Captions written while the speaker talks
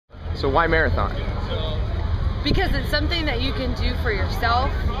So why marathon? Because it's something that you can do for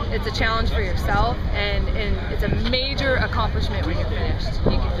yourself. It's a challenge for yourself, and it's a major accomplishment when you're finished.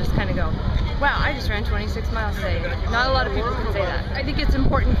 You can just kind of go, wow, I just ran 26 miles today. Not a lot of people can say that. I think it's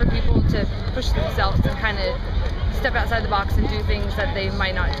important for people to push themselves and kind of step outside the box and do things that they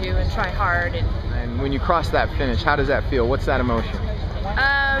might not do and try hard. And when you cross that finish, how does that feel? What's that emotion?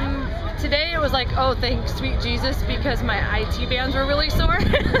 Today it was like, oh, thank sweet Jesus, because my IT bands were really sore.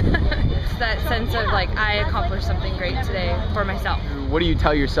 It's that sense of like, I accomplished something great today for myself. What do you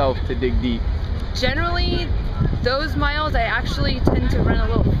tell yourself to dig deep? Generally, those miles I actually tend to run a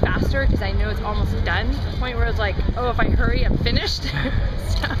little faster because I know it's almost done. To the point where it's like, oh, if I hurry, I'm finished.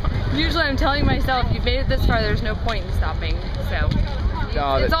 So usually I'm telling myself, you've made it this far, there's no point in stopping. So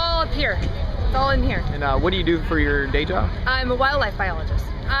it's all up here. It's all in here. And what do you do for your day job? I'm a wildlife biologist.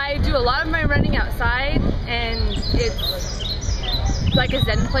 I do a lot of my running outside, and it's like a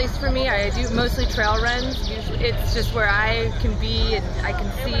zen place for me. I do mostly trail runs. Usually it's just where I can be and I can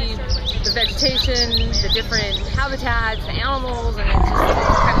see the vegetation, the different habitats, the animals, and it's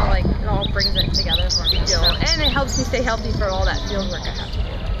kind of like it all brings it together for me. And it helps me stay healthy for all that field work I have to do.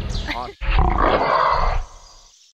 Awesome.